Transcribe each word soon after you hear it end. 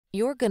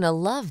You're gonna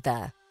love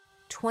the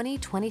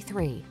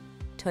 2023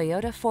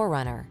 Toyota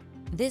 4Runner.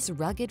 This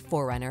rugged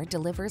 4Runner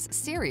delivers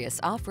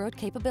serious off-road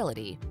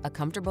capability, a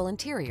comfortable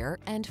interior,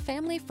 and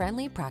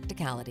family-friendly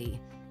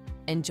practicality.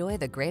 Enjoy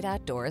the great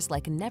outdoors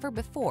like never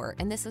before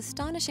in this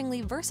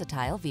astonishingly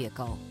versatile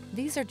vehicle.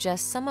 These are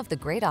just some of the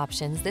great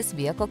options this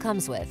vehicle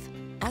comes with: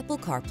 Apple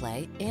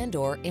CarPlay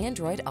and/or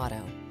Android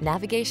Auto,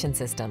 navigation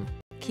system,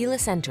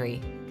 keyless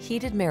entry,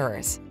 heated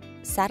mirrors,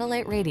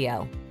 satellite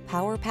radio,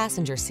 power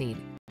passenger seat,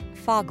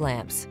 fog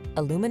lamps,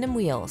 aluminum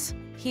wheels,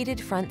 heated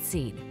front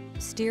seat,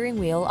 steering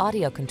wheel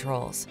audio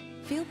controls.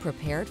 Feel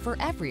prepared for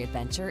every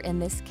adventure in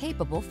this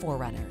capable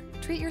 4Runner.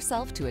 Treat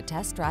yourself to a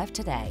test drive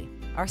today.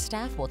 Our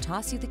staff will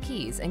toss you the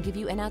keys and give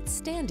you an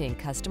outstanding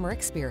customer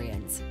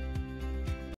experience.